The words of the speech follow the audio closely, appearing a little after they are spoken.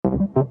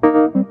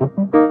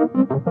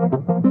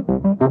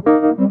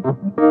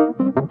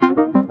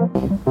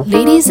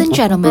Ladies and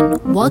gentlemen,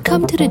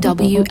 welcome to the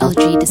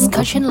WLG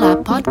Discussion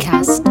Lab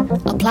podcast,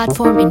 a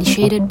platform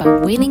initiated by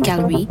Wailing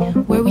Gallery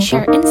where we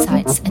share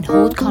insights and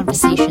hold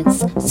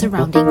conversations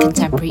surrounding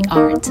contemporary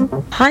art.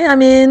 Hi,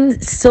 Amin.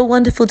 So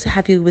wonderful to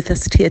have you with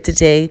us here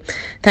today.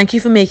 Thank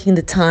you for making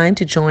the time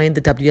to join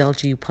the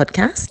WLG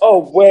podcast.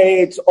 Oh,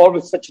 Wei, it's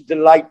always such a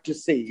delight to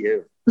see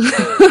you.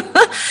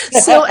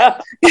 So I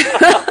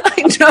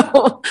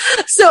know.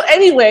 So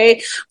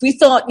anyway, we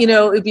thought,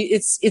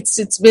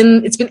 it's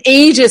been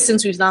ages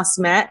since we've last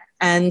met,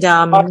 and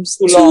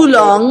too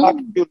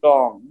long.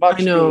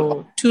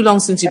 Too long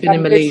since you've been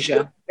in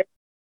Malaysia.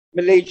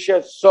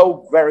 Malaysia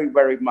so very,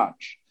 very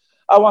much.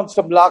 I want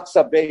some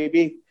laksa,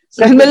 baby.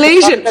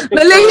 Malaysia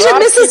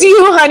misses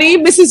you, honey.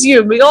 Misses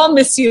you. We all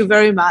miss you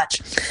very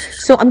much.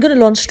 So I'm going to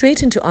launch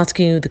straight into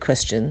asking you the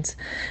questions.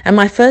 And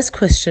my first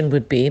question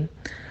would be,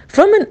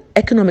 from an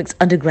economics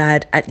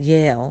undergrad at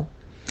Yale,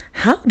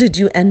 how did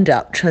you end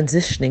up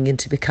transitioning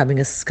into becoming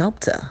a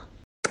sculptor?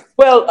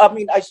 Well,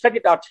 I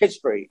studied art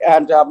history,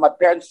 and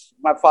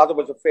my father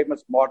was a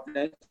famous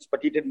modernist,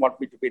 but he didn't want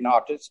me to be an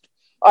artist.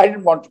 I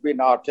didn't want to be an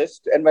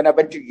artist. And when I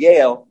went to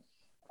Yale,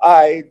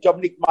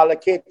 Dominique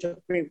Malaquet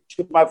took me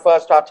to my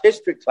first art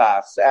history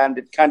class, and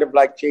it kind of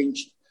like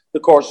changed the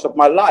course of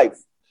my life.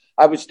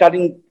 I was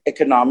studying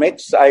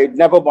economics. I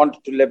never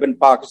wanted to live in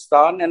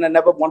Pakistan, and I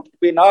never wanted to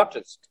be an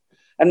artist.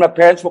 And my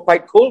parents were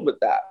quite cool with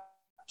that.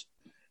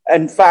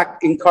 In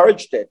fact,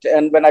 encouraged it.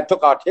 And when I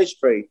took art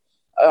history,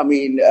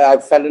 I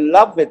fell in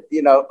love with,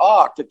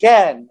 art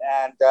again.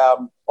 And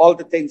all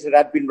the things that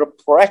I'd been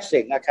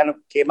repressing, I kind of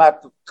came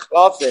out of the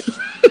closet.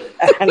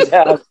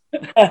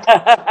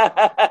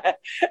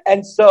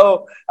 And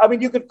so,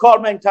 you could call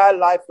my entire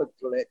life a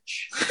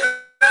glitch.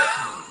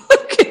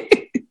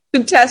 Okay,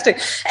 fantastic.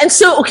 And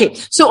so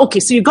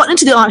you got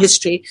into the art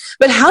history,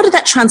 but how did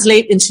that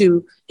translate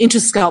into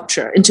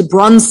sculpture, into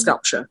bronze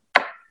sculpture?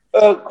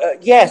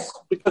 Yes,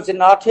 because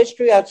in art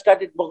history, I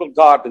studied Mughal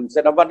gardens,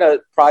 and I won a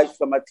prize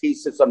for my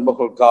thesis on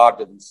Mughal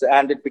gardens,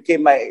 and it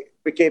began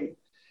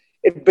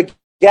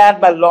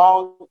my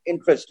long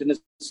interest in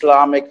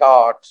Islamic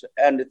art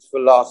and its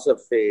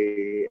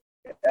philosophy,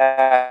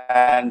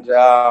 and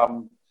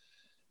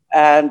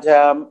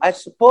I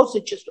suppose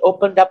it just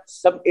opened up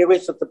some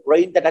areas of the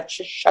brain that I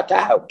just shut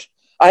out.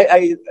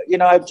 I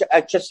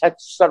just had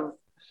sort of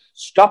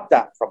stopped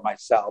that from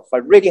myself. I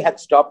really had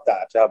stopped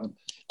that.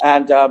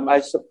 I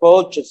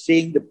suppose just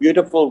seeing the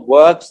beautiful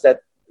works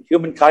that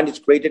humankind has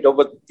created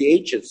over the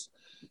ages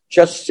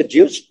just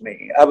seduced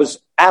me. I was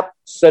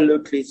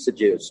absolutely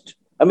seduced.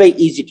 I'm very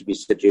easy to be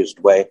seduced,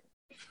 Wei.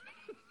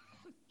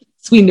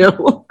 We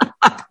know.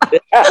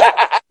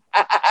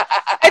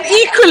 And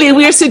equally,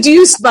 we are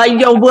seduced by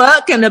your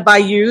work and by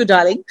you,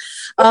 darling.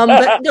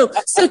 But no,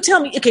 so tell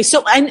me, okay,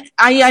 so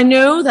I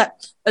know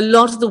that a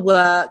lot of the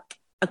work,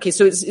 okay,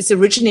 so it's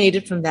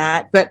originated from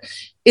that, but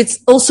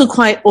it's also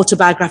quite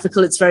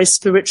autobiographical. It's very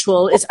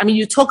spiritual.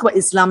 You talk about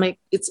Islam and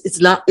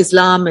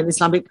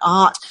Islamic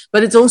art,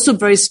 but it's also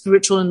very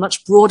spiritual in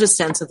much broader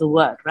sense of the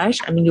word, right?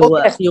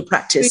 Your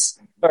practice.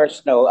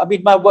 Personal.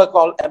 My work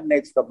all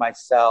emanates from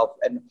myself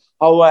and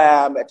how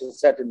I am at a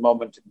certain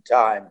moment in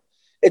time.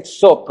 It's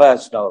so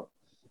personal.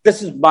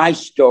 This is my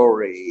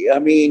story.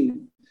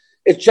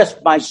 It's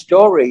just my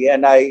story.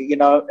 And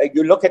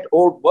you look at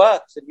old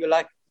works and you're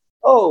like,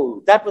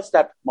 oh, that was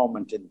that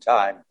moment in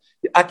time.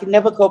 I can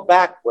never go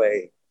back,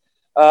 Wei.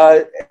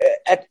 At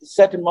a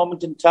certain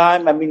moment in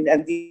time,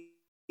 and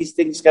these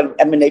things can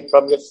emanate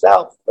from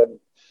yourself. And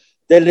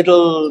they're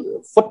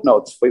little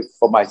footnotes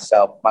for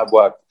myself, my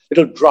work,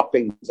 little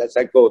droppings as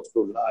I go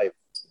through life.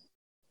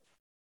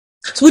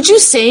 So would you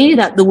say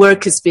that the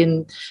work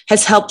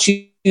has helped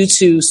you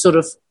to sort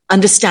of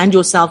understand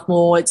yourself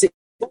more? It's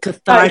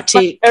cathartic. It's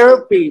my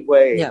therapy,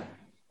 Wei. Yeah.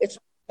 It's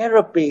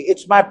therapy.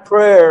 It's my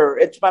prayer.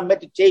 It's my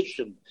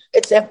meditation.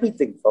 It's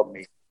everything for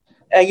me.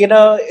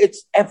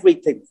 It's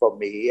everything for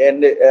me.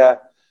 And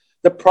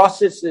the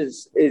process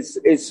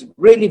is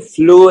really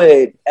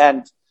fluid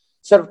and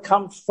sort of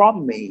comes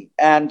from me.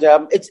 And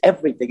it's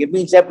everything. It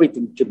means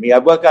everything to me. I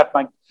work out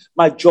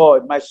my joy,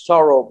 my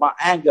sorrow, my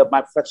anger,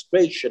 my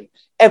frustration,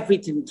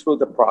 everything through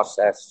the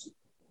process.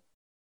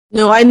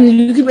 No, I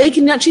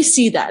can actually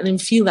see that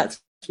and feel that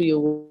through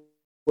your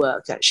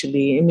work,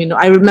 actually.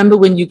 I remember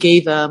when you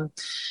gave a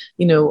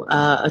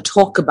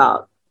talk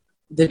about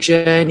the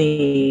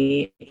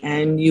journey,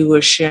 and you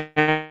were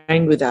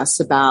sharing with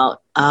us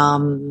about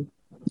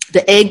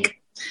the egg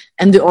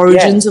and the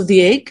origins of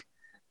the egg,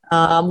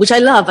 which I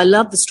love. I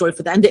love the story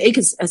for that. And the egg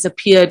has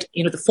appeared,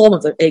 the form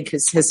of the egg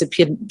has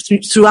appeared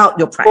throughout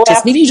your practice.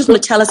 Maybe you just want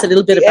to tell us a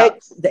little bit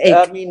about the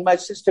egg. My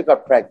sister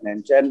got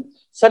pregnant, and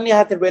suddenly I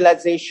had the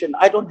realization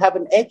I don't have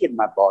an egg in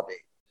my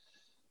body.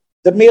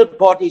 The male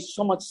body is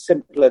so much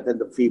simpler than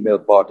the female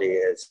body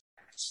is.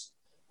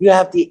 You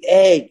have the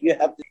egg,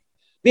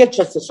 we are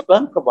just the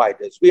sperm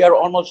providers. We are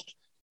almost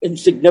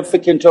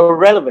insignificant or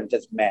irrelevant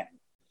as men.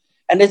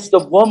 And it's the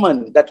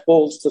woman that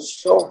holds the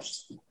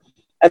source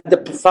and the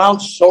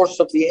profound source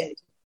of the egg.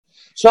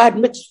 So I had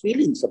mixed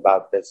feelings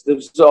about this. There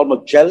was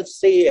almost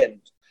jealousy and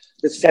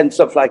the sense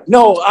of like,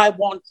 no, I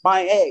want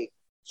my A.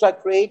 So I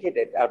created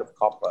it out of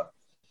copper.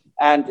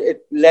 And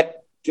it led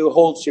to a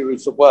whole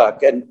series of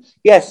work. And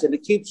yes, and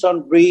it keeps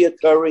on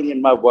reoccurring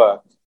in my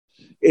work,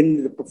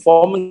 in the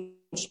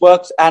performance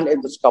works and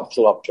in the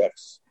sculptural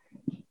objects.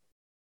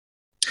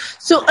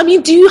 So, I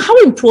mean,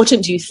 how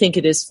important do you think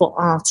it is for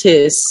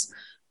artists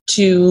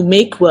to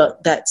make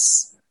work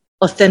that's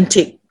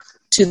authentic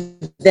to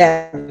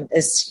them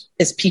as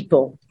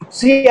people?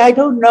 See, I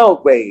don't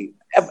know, Wei.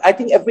 I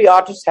think every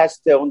artist has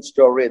their own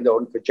story and their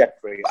own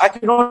trajectory. I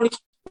can only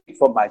speak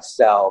for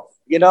myself.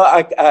 You know,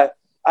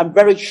 I'm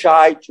very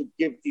shy to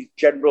give these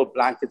general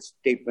blanket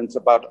statements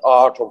about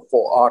art or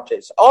for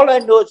artists. All I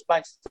know is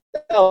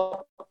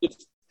myself.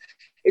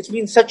 It's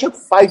been such a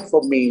fight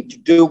for me to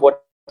do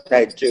what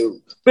I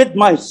do with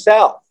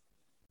myself,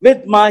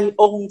 with my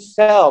own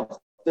self,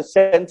 the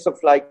sense of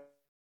like,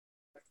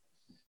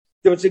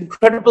 there was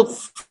incredible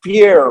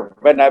fear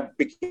when I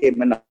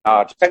became an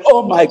artist. Like,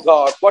 oh my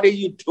God, what are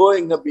you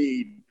doing,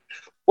 Naveen?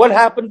 What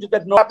happened to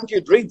that? What happened to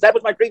your dreams? That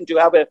was my dream, to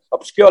have an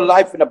obscure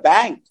life in a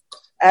bank.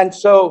 And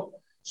so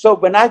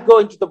when I go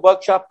into the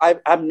workshop,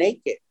 I'm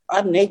naked.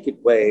 I'm naked,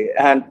 Wei.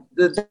 And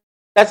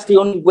that's the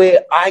only way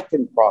I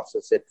can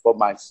process it for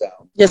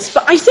myself. Yes,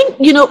 but I think,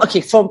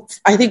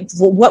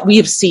 for what we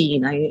have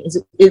seen,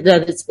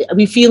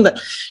 we feel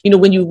that,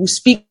 when you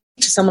speak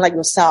to someone like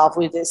yourself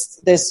with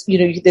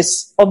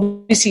this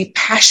obviously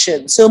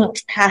passion, so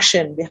much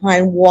passion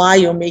behind why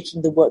you're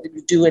making the work that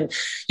you do, and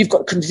you've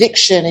got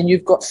conviction and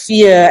you've got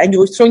fear and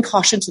you're throwing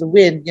caution to the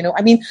wind,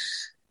 I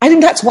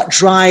think that's what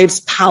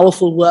drives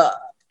powerful work,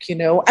 can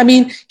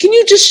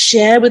you just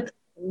share with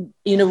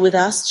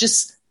us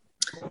just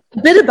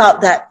a bit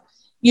about that,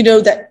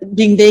 that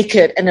being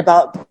naked and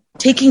about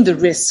taking the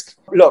risk?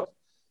 Look,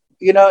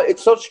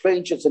 it's so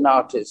strange as an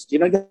artist. You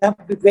have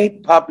to be very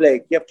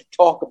public. You have to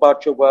talk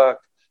about your work.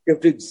 You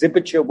have to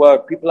exhibit your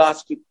work. People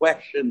ask you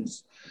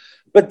questions.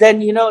 But then,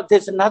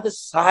 there's another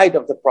side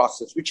of the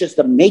process, which is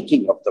the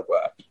making of the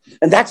work.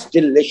 And that's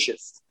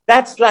delicious.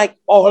 That's like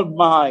all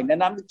mine.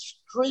 And I'm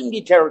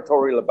extremely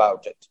territorial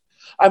about it.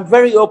 I'm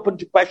very open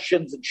to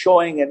questions and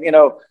showing and,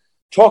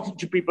 talking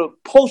to people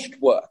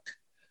post-work.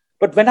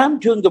 But when I'm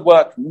doing the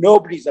work,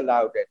 nobody's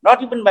allowed it.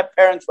 Not even my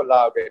parents were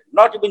allowed it.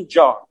 Not even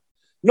John.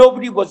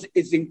 Nobody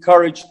is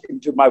encouraged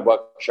into my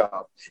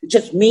workshop. It's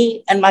just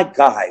me and my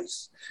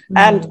guys. Mm-hmm.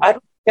 And I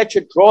don't catch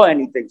or draw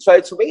anything. So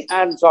it's a very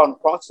hands-on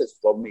process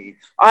for me.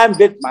 I'm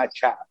with my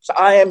chaps.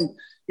 I am,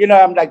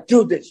 I'm like,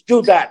 do this,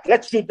 do that.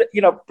 Let's do that,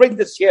 bring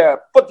this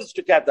here, put this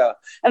together.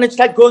 And it's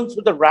like going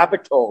through the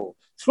rabbit hole,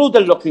 through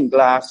the looking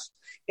glass,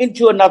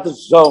 into another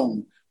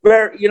zone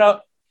where,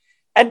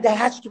 and there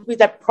has to be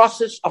that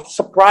process of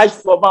surprise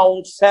for my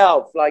own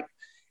self. Like,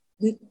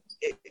 when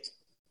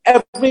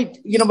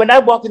I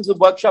walk into the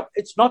workshop,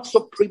 it's not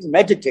so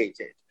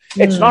premeditated.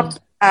 It's not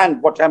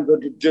planned what I'm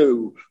going to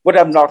do, what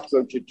I'm not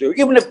going to do.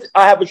 Even if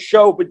I have a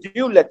show with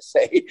you, let's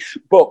say,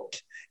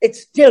 booked, it's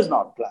still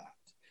not planned.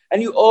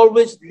 And you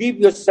always leave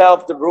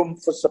yourself the room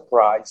for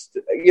surprise.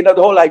 The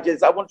whole idea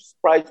is I want to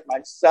surprise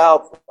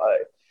myself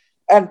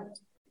and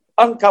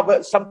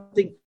uncover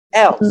something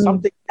else,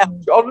 something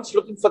else. You're always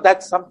looking for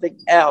that something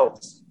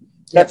else.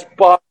 That's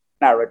part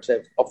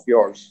narrative of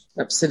yours.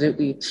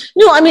 Absolutely.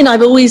 No,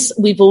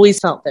 we've always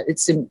felt that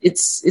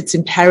it's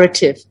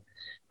imperative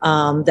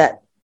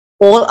that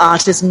all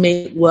artists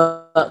make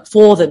work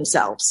for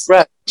themselves.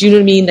 Right. Do you know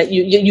what I mean? That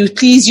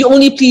you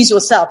only please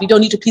yourself. You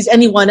don't need to please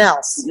anyone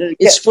else. Yeah.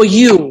 It's for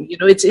you.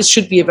 It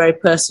should be a very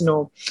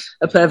personal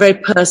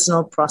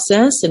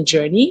process and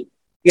journey.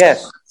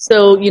 Yes.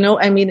 So,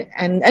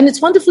 and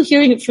it's wonderful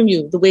hearing it from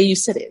you, the way you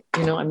said it.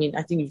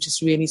 I think you've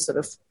just really sort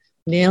of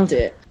nailed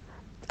it.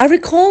 I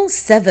recall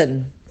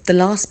Seven, the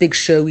last big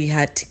show we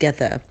had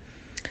together.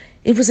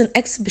 It was an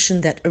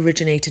exhibition that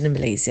originated in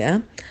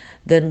Malaysia,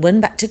 then went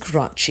back to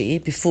Karachi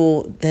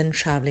before then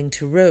travelling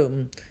to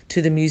Rome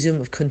to the Museum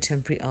of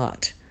Contemporary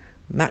Art,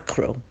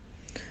 Macro.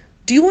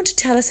 Do you want to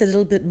tell us a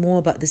little bit more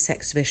about this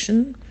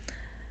exhibition?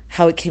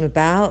 How it came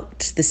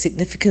about, the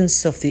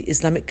significance of the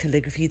Islamic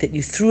calligraphy that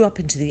you threw up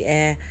into the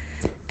air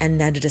and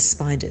landed as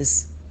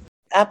spiders?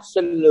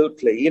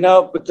 Absolutely.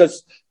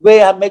 Because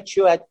where I met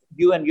you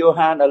and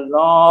Johan a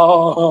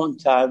long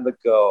time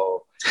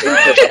ago.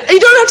 You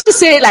don't have to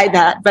say it like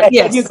that, but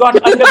yes. You got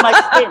under my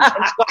skin.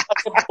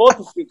 Both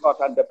of you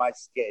got under my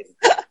skin.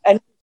 And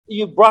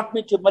you brought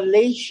me to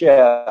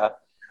Malaysia.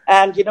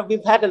 And,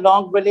 we've had a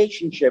long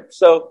relationship.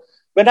 So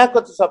when I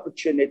got this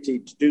opportunity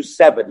to do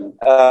Seven,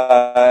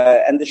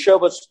 and the show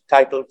was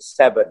titled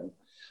Seven,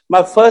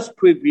 my first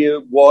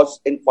preview was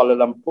in Kuala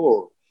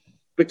Lumpur,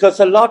 because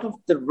a lot of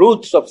the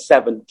roots of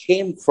Seven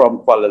came from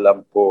Kuala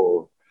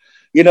Lumpur.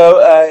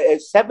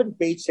 Seven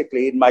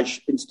basically in my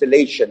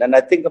installation, and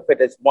I think of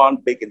it as one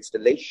big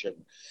installation,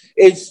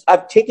 is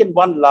I've taken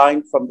one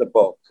line from the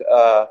book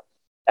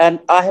and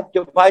I have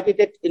divided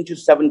it into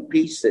 7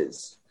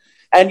 pieces.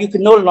 And you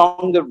can no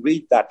longer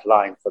read that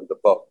line from the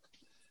book.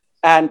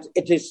 And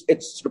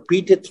it's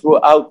repeated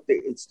throughout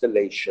the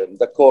installation,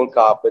 the cold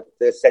carpet,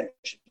 the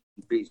ascension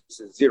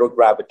pieces, Zero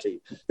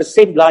Gravity. The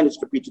same line is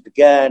repeated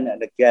again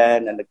and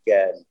again and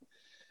again.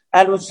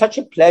 And it was such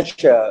a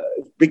pleasure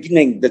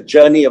beginning the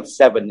journey of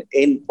Seven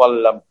in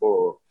Kuala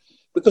Lumpur,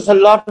 because a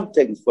lot of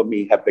things for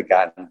me have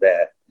begun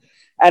there.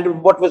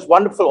 And what was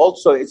wonderful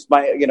also is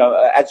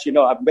as you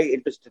know, I'm very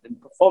interested in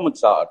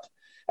performance art.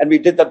 And we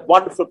did that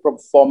wonderful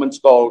performance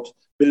called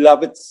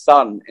Beloved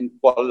Son in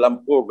Kuala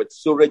Lumpur with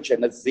Suraj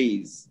and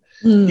Aziz,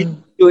 these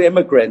two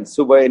immigrants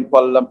who were in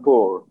Kuala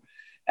Lumpur.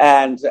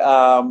 And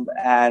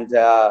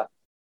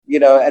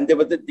they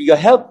were your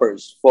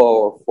helpers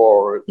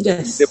for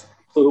yes. the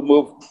people who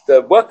moved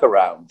the work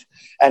around.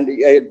 And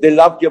they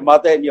loved your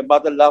mother and your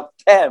mother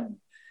loved them.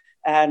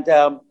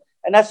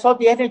 And I saw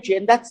the energy,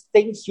 and that's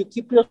things you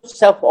keep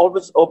yourself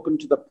always open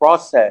to the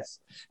process.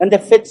 And they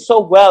fit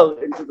so well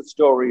into the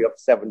story of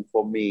Seven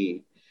for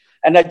me.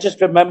 And I just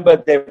remember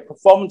their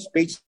performance.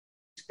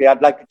 Basically,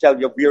 I'd like to tell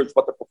your viewers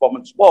what the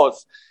performance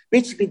was.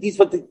 Basically, these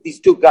were these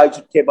two guys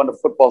who came on a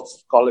football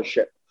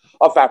scholarship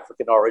of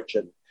African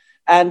origin.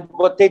 And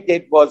what they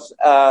did was,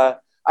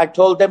 I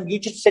told them, you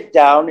just sit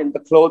down in the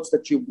clothes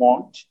that you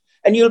want,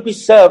 and you'll be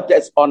served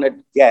as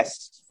honored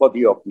guests for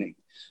the opening.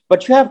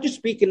 But you have to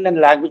speak in a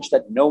language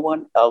that no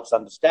one else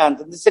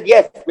understands. And they said,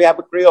 yes, we have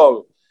a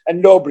Creole,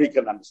 and nobody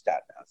can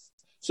understand us.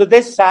 So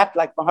they sat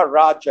like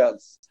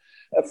Maharajas,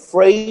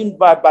 framed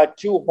by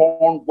two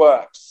horn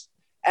works.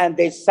 And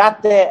they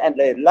sat there and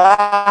they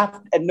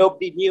laughed, and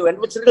nobody knew. And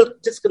it was a little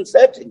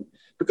disconcerting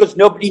because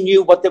nobody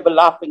knew what they were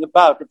laughing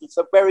about. It was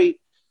a very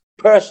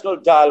personal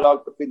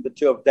dialogue between the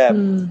two of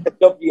them that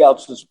nobody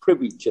else was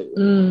privy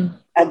to.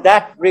 And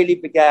that really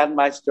began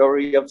my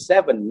story of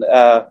Seven.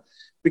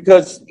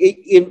 Because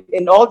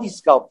in all these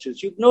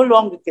sculptures, you no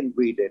longer can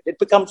read it. It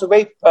becomes a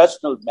very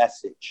personal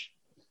message,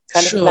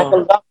 kind of like a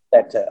love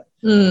letter.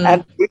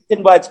 And the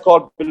reason why it's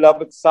called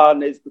Beloved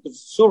Son is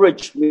because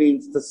Suraj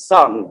means the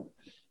sun,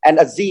 and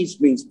Aziz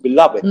means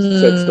beloved. So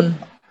it's the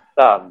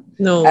son.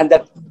 No. And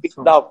that's big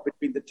love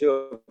between the two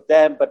of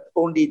them, but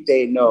only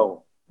they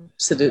know.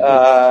 Absolutely.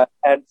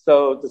 And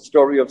so the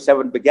story of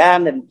Seven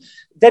began. And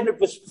then it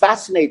was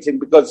fascinating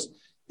because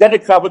then I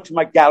traveled to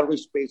my gallery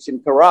space in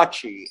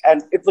Karachi,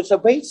 and it was a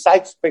very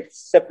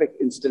site-specific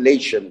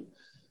installation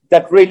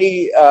that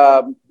really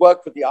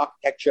worked with the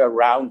architecture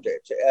around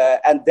it.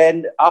 And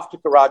then after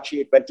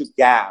Karachi, it went to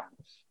GAM,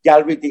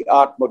 Gallery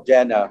d'Art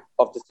Moderna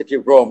of the city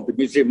of Rome, the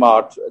museum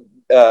art,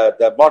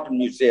 the modern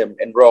museum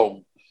in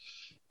Rome.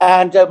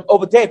 And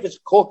over there, it was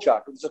a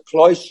courtyard, it was a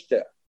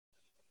cloister,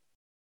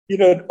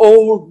 an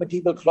old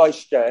medieval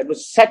cloister. It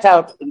was set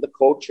out in the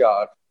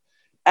courtyard,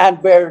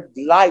 and where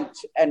light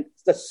and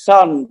the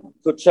sun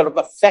could sort of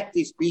affect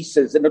these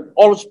pieces. And it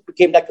almost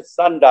became like a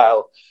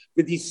sundial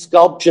with these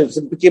sculptures,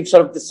 and became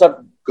sort of this sort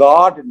of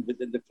garden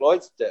within the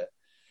cloister.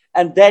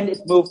 And then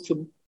it moved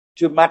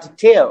to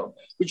Matadeo,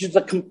 which is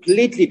a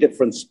completely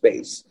different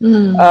space.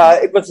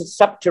 It was a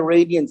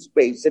subterranean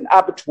space, an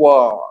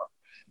abattoir,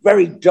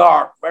 very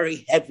dark,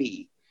 very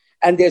heavy.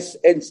 And this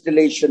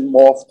installation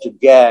morphed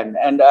again.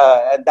 And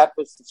that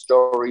was the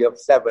story of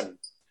Seven.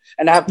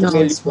 And I have to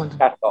really put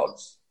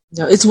catalogs.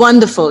 No, it's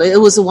wonderful. It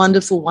was a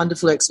wonderful,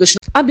 wonderful exhibition.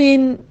 I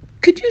mean,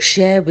 could you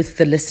share with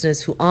the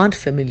listeners who aren't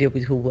familiar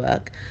with your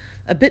work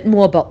a bit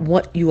more about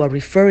what you are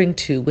referring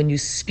to when you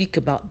speak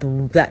about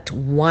that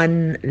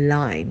one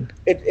line?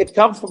 It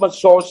comes from a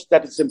source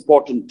that is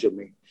important to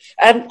me.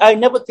 And I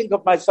never think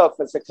of myself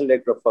as a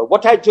calligrapher.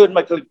 What I do in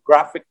my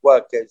calligraphic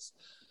work is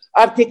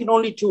I've taken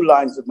only two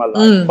lines in my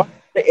life. One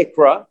is the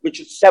Iqra,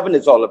 which Seven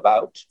is all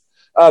about.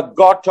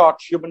 God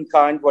taught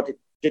humankind what it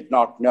did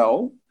not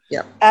know.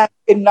 Yeah. And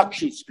in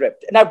Naqshi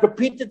script. And I've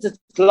repeated this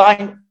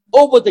line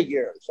over the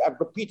years. I've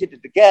repeated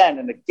it again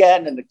and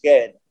again and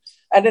again.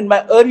 And in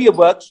my earlier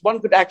works, one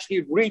could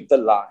actually read the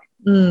line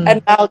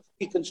and now it's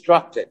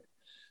reconstructed.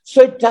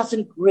 So it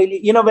doesn't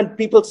really, when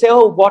people say,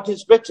 oh, what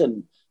is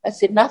written? I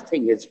say,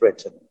 nothing is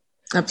written.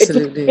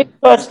 Absolutely. It's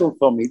personal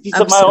for me. These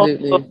are my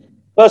own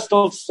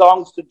personal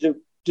songs to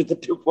the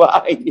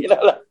divine,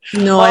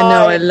 No, I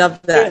know. I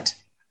love that.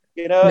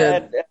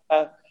 And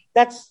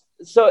that's,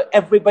 so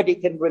everybody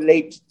can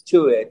relate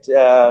to it.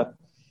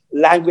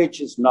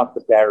 Language is not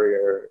the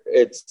barrier.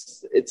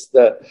 It's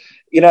the,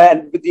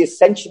 and with the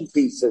Ascension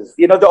pieces,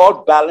 they're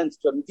all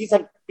balanced. These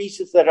are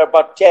pieces that are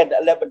about 10,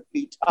 11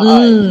 feet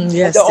high.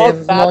 Yes, they're all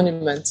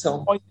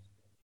monumental.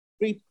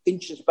 3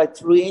 inches by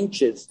 3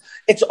 inches.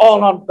 It's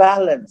all on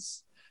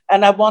balance.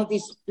 And I want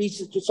these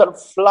pieces to sort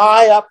of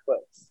fly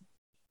upwards,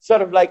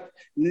 sort of like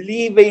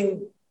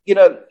leaving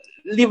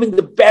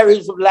the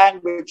barriers of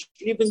language,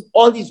 leaving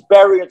all these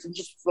barriers and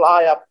just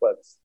fly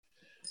upwards.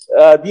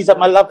 These are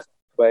my love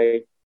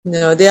way.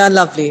 No, they are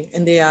lovely,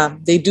 and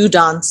they do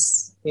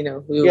dance. We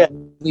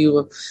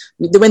were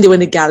when they were in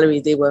the gallery,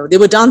 they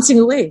were dancing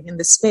away in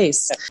the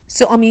space.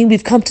 So,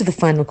 we've come to the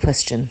final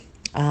question,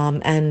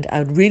 and I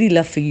would really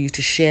love for you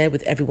to share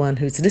with everyone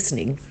who's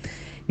listening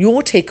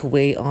your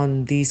takeaway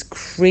on these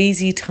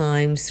crazy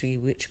times through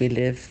which we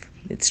live.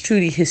 It's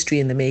truly history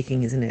in the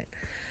making, isn't it?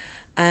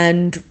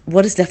 And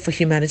what is left for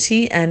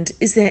humanity? And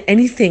is there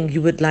anything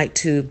you would like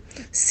to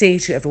say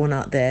to everyone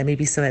out there,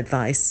 maybe some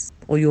advice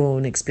or your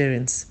own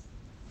experience?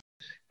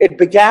 It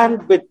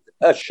began with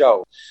a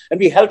show, and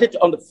we held it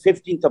on the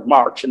 15th of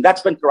March, and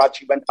that's when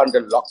Karachi went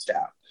under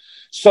lockdown.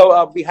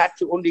 So we had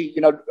to only,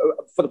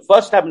 for the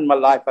first time in my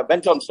life, I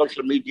went on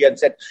social media and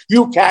said,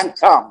 you can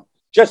come.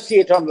 Just see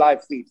it on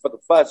live feed for the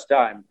first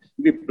time.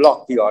 We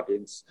blocked the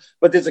audience.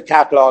 But there's a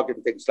catalog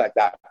and things like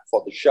that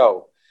for the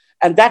show.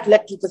 And that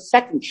led to the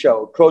second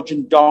show,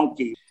 Trojan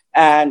Donkey.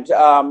 And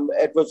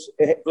it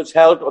was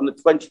held on the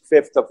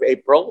 25th of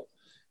April.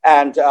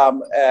 And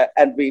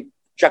we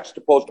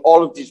juxtaposed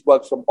all of these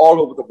works from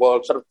all over the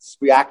world, sort of this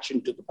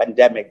reaction to the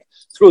pandemic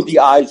through the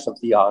eyes of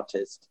the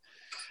artist.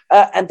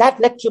 And that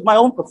led to my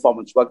own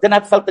performance work. Then I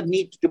felt the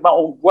need to do my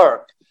own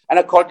work. And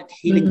I called it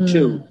Healing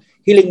 2.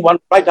 Healing 1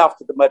 right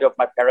after the murder of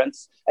my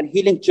parents, and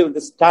Healing 2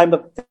 this time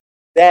of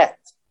death.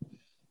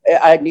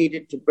 I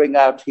needed to bring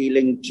out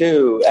Healing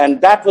 2.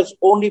 And that was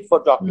only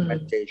for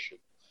documentation.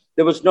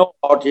 There was no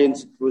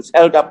audience. It was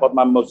held up on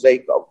my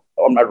mosaic,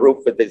 on my roof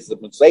with this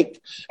mosaic,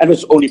 and it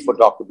was only for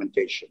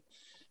documentation.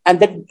 And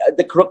then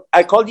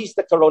I call these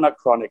the Corona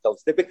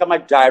Chronicles. They become my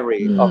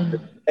diary of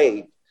the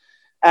day.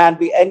 And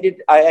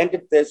I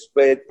ended this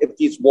with If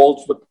These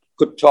Walls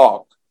Could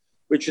Talk,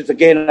 which is,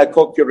 again, I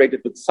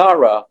co-curated with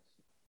Sarah,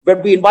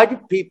 when we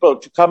invited people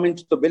to come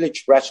into the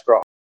village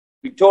restaurant.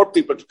 We told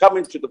people to come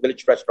into the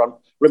village restaurant,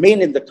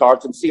 remain in the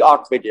cars, and see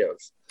art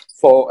videos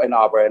for an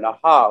hour and a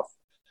half.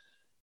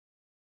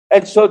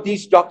 And so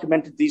these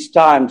documented these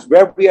times.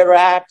 Where we are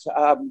at,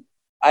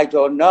 I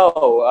don't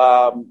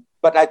know.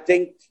 But I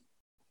think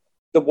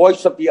the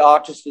voice of the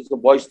artist is the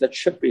voice that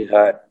should be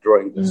heard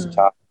during this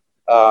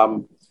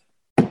time.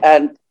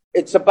 And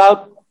it's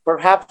about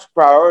perhaps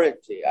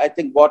priority. I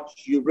think what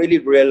you really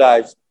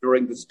realize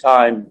during this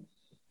time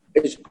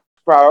is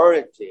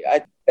priority.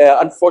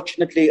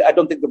 Unfortunately, I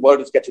don't think the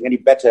world is getting any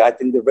better. I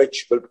think the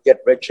rich will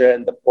get richer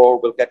and the poor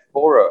will get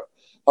poorer.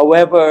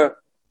 However,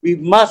 we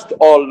must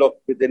all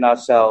look within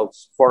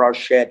ourselves for our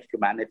shared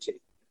humanity.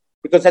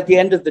 Because at the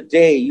end of the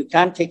day, you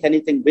can't take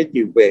anything with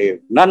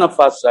you. None of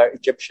us are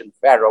Egyptian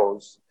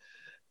pharaohs.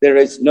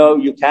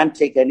 You can't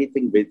take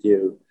anything with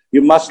you.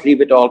 You must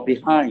leave it all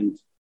behind.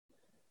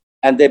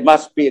 And there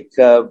must be a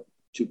curve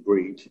to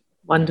greed.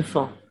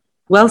 Wonderful.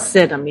 Well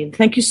said. I mean,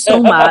 thank you so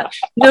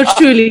much. No,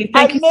 truly,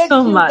 thank you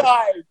so much.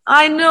 Guys.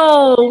 I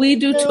know, we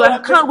do too. I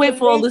can't wait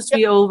for all this to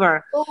be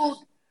over.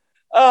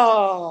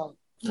 Oh,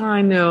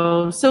 I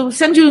know. So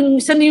send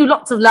you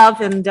lots of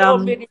love and so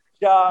many,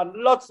 John.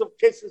 Lots of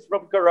kisses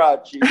from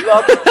Karachi.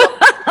 Lots of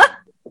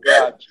from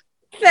Karachi.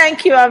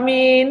 Thank you,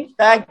 Amin.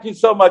 Thank you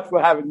so much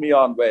for having me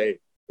on, Way.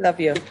 Love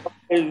you.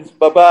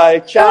 Bye-bye.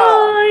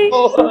 Ciao.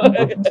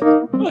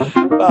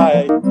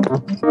 Bye.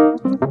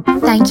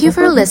 Thank you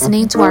for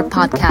listening to our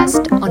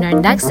podcast. On our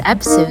next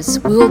episodes,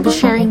 we will be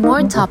sharing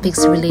more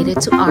topics related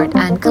to art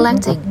and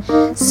collecting.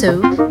 So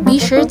be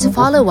sure to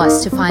follow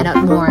us to find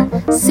out more.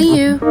 See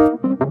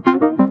you!